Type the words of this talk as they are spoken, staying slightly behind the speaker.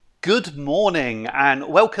Good morning and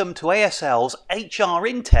welcome to ASL's HR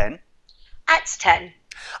in 10. At 10.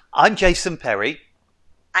 I'm Jason Perry.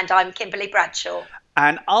 And I'm Kimberly Bradshaw.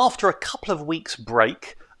 And after a couple of weeks'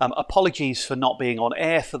 break, apologies for not being on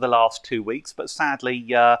air for the last 2 weeks, but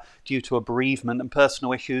sadly, due to a bereavement and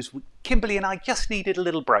personal issues, Kimberly and I just needed a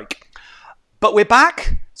little break. But we're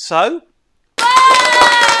back, so we'll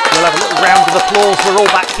have a little round of applause. We're all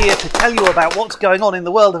back here to tell you about what's going on in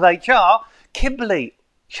the world of HR. Kimberly,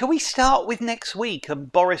 shall we start with next week and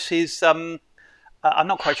Boris's, I'm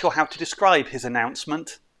not quite sure how to describe his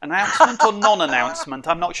announcement. Announcement or non-announcement?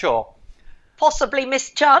 I'm not sure. Possibly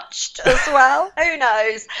misjudged as well. Who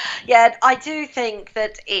knows? Yeah, I do think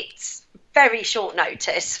that it's very short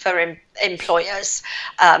notice for employers,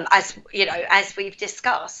 as you know, as we've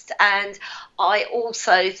discussed. And I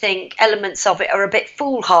also think elements of it are a bit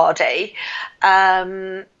foolhardy,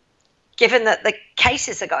 given that the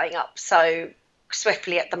cases are going up so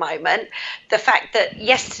swiftly at the moment. The fact that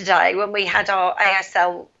yesterday, when we had our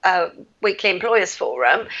ASL weekly employers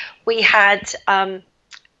forum, we had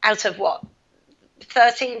out of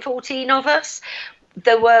 13, 14 of us,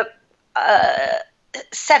 there were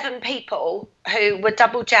 7 people who were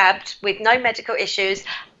double jabbed with no medical issues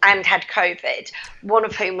and had COVID, one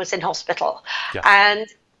of whom was in hospital. Yeah. And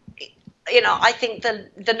you know, I think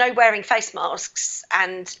the no wearing face masks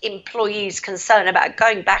and employees' concern about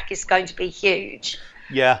going back is going to be huge.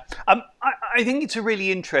 Yeah, I think it's a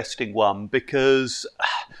really interesting one because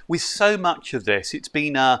with so much of this, it's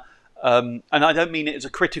been and I don't mean it as a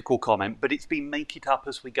critical comment, but it's been make it up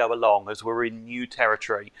as we go along, as we're in new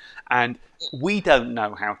territory. And we don't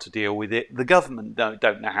know how to deal with it. The government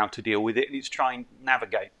don't know how to deal with it, and it's trying to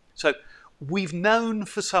navigate. So we've known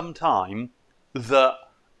for some time that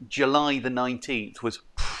July the 19th was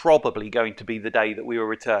probably going to be the day that we were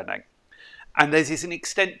returning. And there's an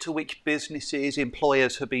extent to which businesses,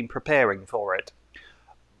 employers have been preparing for it.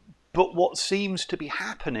 But what seems to be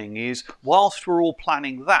happening is, whilst we're all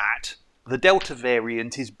planning that, the Delta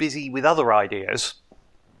variant is busy with other ideas.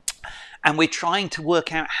 And we're trying to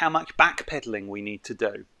work out how much backpedaling we need to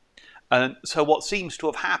do. And so what seems to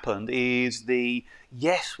have happened is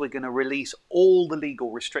yes, we're going to release all the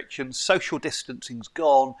legal restrictions. Social distancing's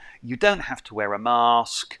gone. You don't have to wear a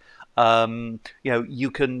mask.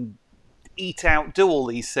 You can eat out, do all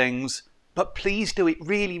these things. But please do it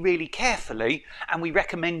really, really carefully. And we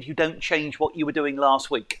recommend you don't change what you were doing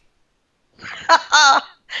last week.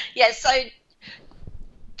 Yeah, so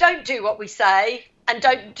don't do what we say and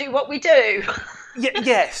don't do what we do.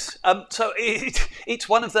 Yes. So it's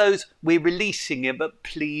one of those, we're releasing it, but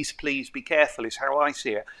please be careful is how I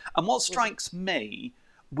see it. And what strikes me,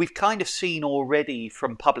 we've kind of seen already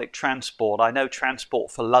from public transport. I know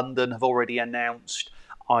Transport for London have already announced.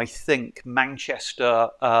 I think Manchester,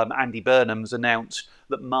 Andy Burnham's announced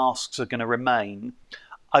that masks are going to remain.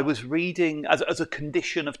 I was reading as a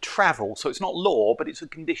condition of travel, so it's not law, but it's a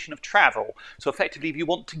condition of travel. So effectively, if you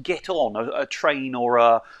want to get on a train or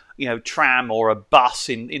a tram or a bus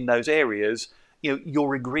in those areas,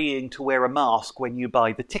 you're agreeing to wear a mask when you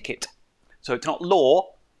buy the ticket. So it's not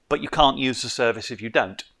law, but you can't use the service if you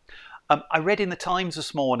don't. I read in the Times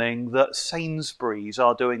this morning that Sainsbury's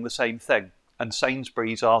are doing the same thing. And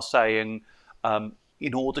Sainsbury's are saying,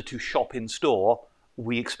 in order to shop in store,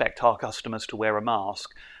 we expect our customers to wear a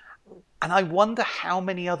mask. And I wonder how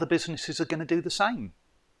many other businesses are going to do the same.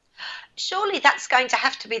 Surely that's going to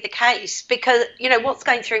have to be the case because, what's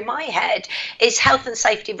going through my head is health and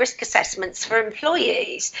safety risk assessments for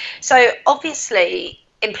employees. So obviously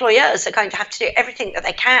employers are going to have to do everything that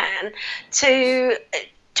they can to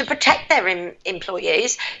protect their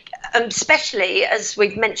employees, especially, as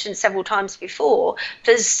we've mentioned several times before,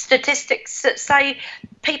 there's statistics that say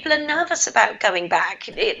people are nervous about going back.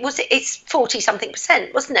 It's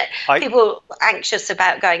 40-something%, wasn't it? People anxious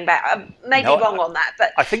about going back. I may be wrong on that,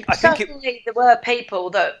 but I think there were people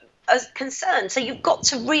that are concerned. So you've got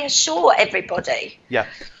to reassure everybody. Yeah.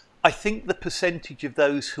 I think the percentage of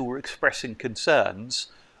those who were expressing concerns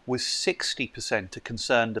was 60% are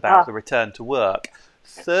concerned about the return to work.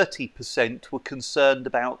 30% were concerned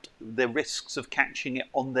about the risks of catching it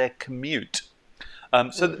on their commute.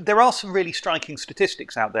 So there are some really striking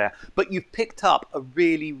statistics out there, but you've picked up a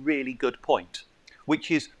really, really good point, which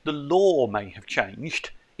is the law may have changed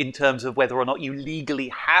in terms of whether or not you legally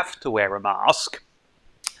have to wear a mask,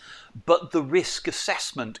 but the risk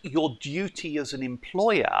assessment, your duty as an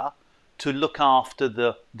employer to look after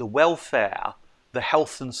the welfare, the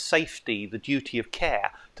health and safety, the duty of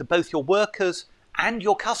care to both your workers and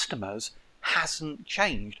your customers hasn't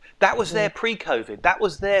changed. That was there pre-COVID. That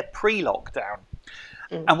was there pre-lockdown.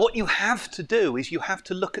 And what you have to do is you have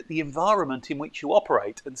to look at the environment in which you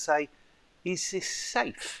operate and say, is this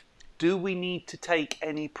safe? Do we need to take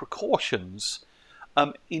any precautions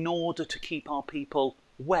in order to keep our people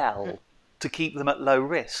well, to keep them at low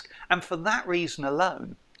risk? And for that reason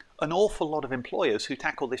alone, an awful lot of employers who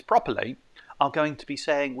tackle this properly are going to be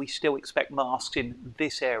saying we still expect masks in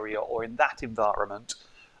this area or in that environment.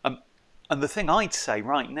 And the thing I'd say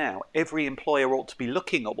right now, every employer ought to be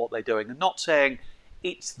looking at what they're doing and not saying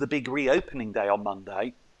it's the big reopening day on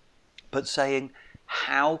Monday, but saying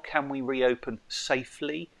how can we reopen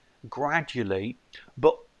safely, gradually,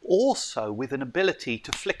 but also with an ability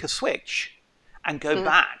to flick a switch and go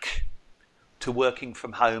back to working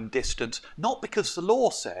from home, distance, not because the law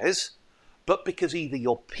says, but because either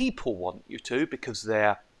your people want you to, because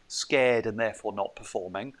they're scared and therefore not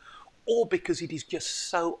performing, or because it is just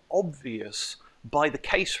so obvious by the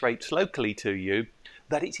case rates locally to you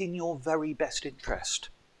that it's in your very best interest.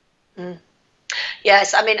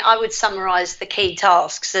 Yes, I mean, I would summarise the key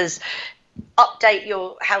tasks as update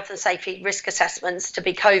your health and safety risk assessments to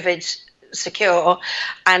be COVID secure,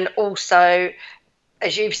 and also,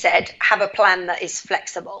 as you've said, have a plan that is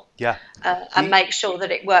flexible. Yeah. And make sure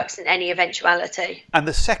that it works in any eventuality. And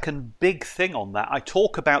the second big thing on that, I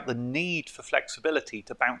talk about the need for flexibility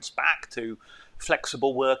to bounce back to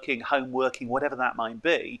flexible working, home working, whatever that might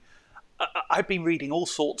be. I've been reading all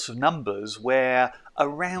sorts of numbers where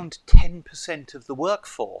around 10% of the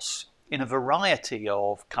workforce in a variety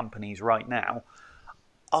of companies right now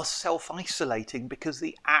are self-isolating because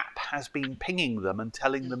the app has been pinging them and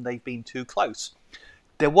telling them they've been too close.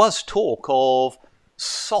 There was talk of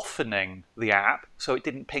softening the app so it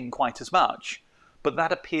didn't ping quite as much, but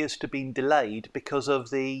that appears to have been delayed because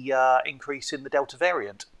of the increase in the Delta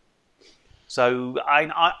variant. So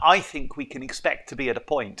I think we can expect to be at a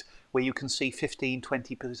point where you can see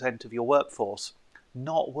 15-20% of your workforce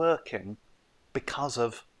not working because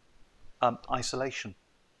of isolation.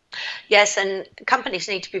 Yes, and companies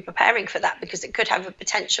need to be preparing for that because it could have a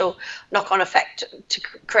potential knock-on effect to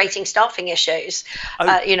creating staffing issues.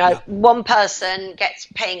 One person gets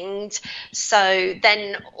pinged, so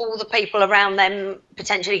then all the people around them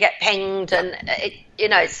potentially get pinged, and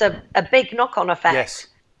it's a big knock-on effect. Yes,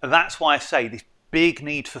 and that's why I say this big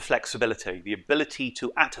need for flexibility, the ability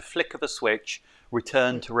to, at a flick of a switch,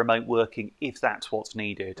 return to remote working if that's what's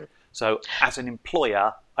needed. So as an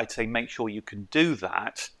employer, I'd say make sure you can do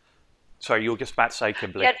that. Sorry, you were just about to say,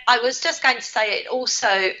 Kimberly. Yeah, I was just going to say it also,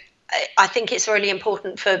 I think it's really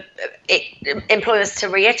important for employers to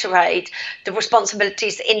reiterate the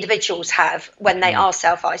responsibilities that individuals have when they are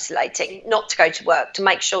self-isolating, not to go to work, to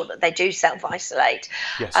make sure that they do self-isolate.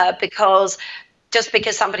 Yes. Because just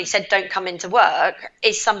because somebody said don't come into work,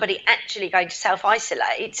 is somebody actually going to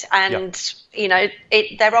self-isolate? And,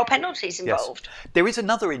 there are penalties involved. Yes. There is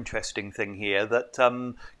another interesting thing here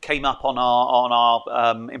that came up on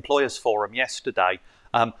our employers forum yesterday.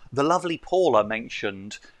 The lovely Paula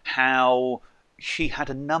mentioned how she had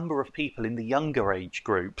a number of people in the younger age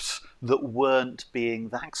groups that weren't being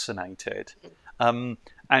vaccinated.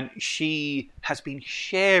 And she has been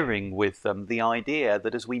sharing with them the idea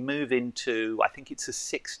that as we move into, I think it's the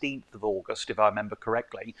 16th of August, if I remember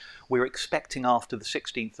correctly, we're expecting after the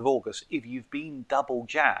 16th of August, if you've been double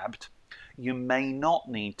jabbed, you may not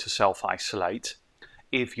need to self-isolate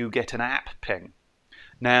if you get an app ping.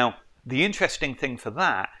 Now, the interesting thing for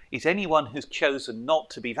that is anyone who's chosen not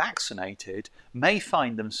to be vaccinated may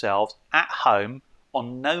find themselves at home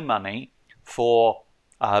on no money for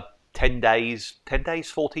 10 days,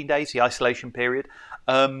 14 days, the isolation period.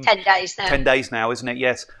 10 days now. 10 days now, isn't it?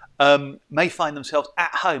 Yes. May find themselves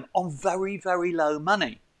at home on very, very low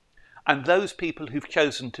money. And those people who've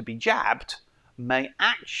chosen to be jabbed may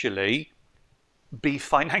actually be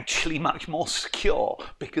financially much more secure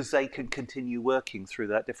because they can continue working through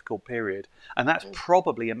that difficult period. And that's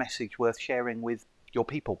probably a message worth sharing with your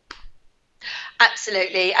people.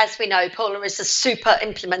 Absolutely. As we know, Paula is a super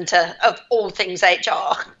implementer of all things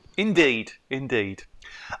HR. Indeed, indeed.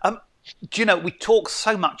 We talk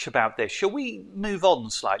so much about this. Shall we move on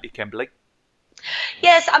slightly, Kimberly?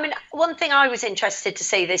 Yes, I mean, one thing I was interested to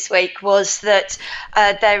see this week was that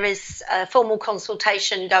there is a formal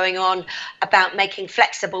consultation going on about making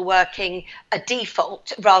flexible working a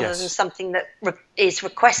default rather than something that is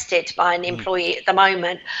requested by an employee at the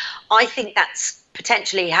moment. I think that's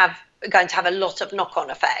potentially going to have a lot of knock-on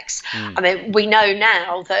effects. I mean, we know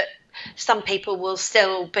now that some people will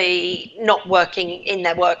still be not working in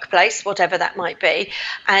their workplace, whatever that might be,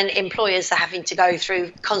 and employers are having to go through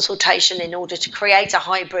consultation in order to create a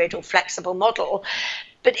hybrid or flexible model.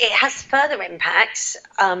 But it has further impacts,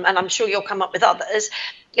 and I'm sure you'll come up with others,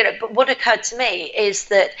 but what occurred to me is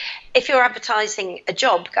that if you're advertising a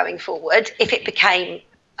job going forward, if it became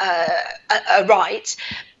a right,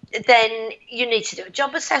 then you need to do a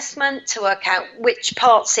job assessment to work out which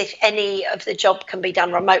parts, if any, of the job can be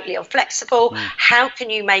done remotely or flexible. How can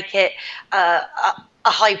you make it a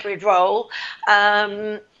hybrid role?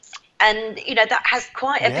 And, that has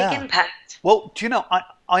quite a big impact. Well, do you know,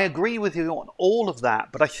 I agree with you on all of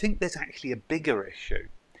that, but I think there's actually a bigger issue.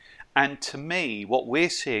 And to me, what we're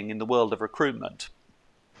seeing in the world of recruitment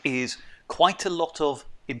is quite a lot of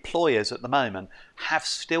employers at the moment have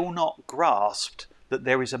still not grasped that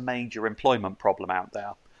there is a major employment problem out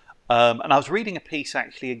there. And I was reading a piece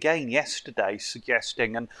actually again yesterday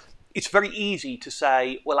suggesting, and it's very easy to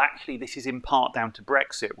say, well, actually, this is in part down to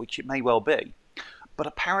Brexit, which it may well be. But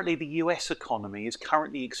apparently the US economy is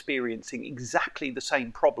currently experiencing exactly the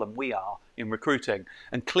same problem we are in recruiting.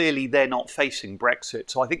 And clearly they're not facing Brexit.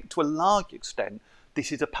 So I think to a large extent,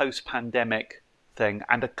 this is a post-pandemic thing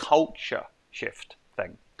and a culture shift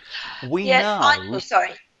thing. I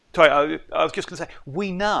was just going to say,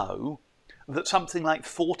 we know that something like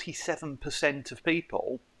 47% of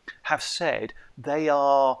people have said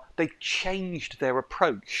they've changed their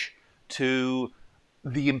approach to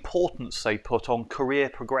the importance they put on career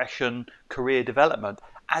progression, career development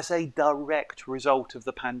as a direct result of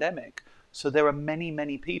the pandemic. So there are many,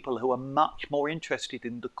 many people who are much more interested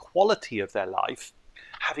in the quality of their life,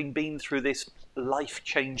 having been through this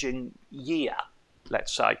life-changing year,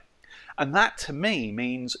 let's say. And that to me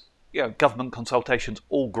means, government consultations,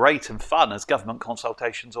 all great and fun as government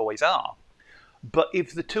consultations always are. But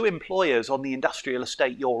if the two employers on the industrial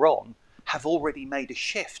estate you're on have already made a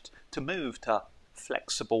shift to move to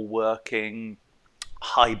flexible working,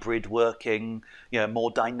 hybrid working,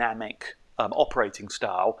 more dynamic operating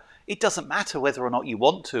style, it doesn't matter whether or not you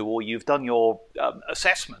want to or you've done your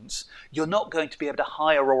assessments, you're not going to be able to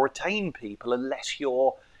hire or retain people unless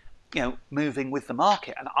you're moving with the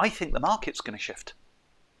market. And I think the market's going to shift.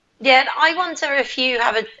 Yeah, and I wonder if you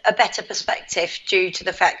have a better perspective due to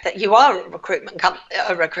the fact that you are a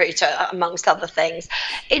recruiter, amongst other things.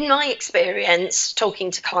 In my experience,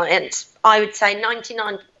 talking to clients, I would say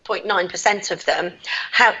 99.9% of them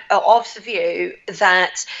are of the view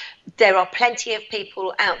that there are plenty of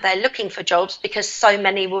people out there looking for jobs because so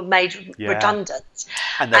many were made redundant.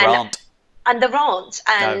 And there aren't. And there aren't.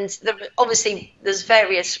 And No. Obviously, there's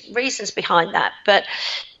various reasons behind that. But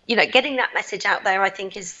getting that message out there, I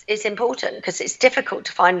think, is important because it's difficult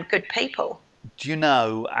to find good people. Do you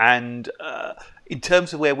know, and in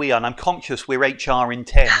terms of where we are, and I'm conscious we're HR in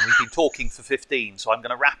 10, we've been talking for 15, so I'm going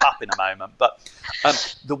to wrap up in a moment. But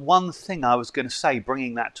the one thing I was going to say,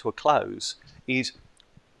 bringing that to a close, is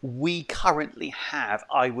we currently have,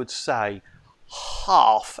 I would say,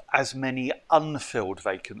 half as many unfilled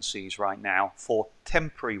vacancies right now for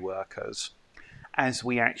temporary workers as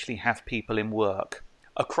we actually have people in work.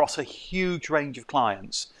 Across a huge range of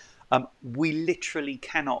clients, we literally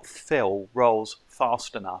cannot fill roles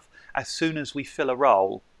fast enough. As soon as we fill a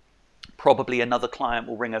role, probably another client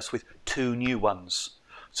will ring us with 2 new ones.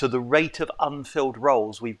 So the rate of unfilled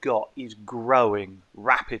roles we've got is growing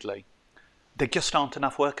rapidly. There just aren't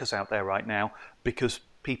enough workers out there right now because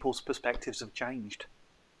people's perspectives have changed.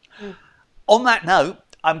 On that note,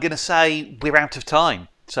 I'm going to say we're out of time.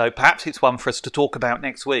 So perhaps it's one for us to talk about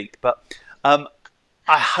next week. But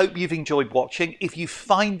I hope you've enjoyed watching. If you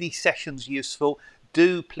find these sessions useful,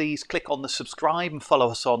 do please click on the subscribe and follow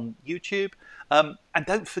us on YouTube. And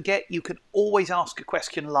don't forget, you can always ask a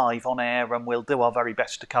question live on air and we'll do our very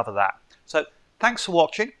best to cover that. So thanks for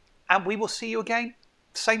watching and we will see you again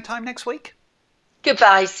same time next week.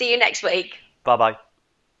 Goodbye. See you next week. Bye-bye.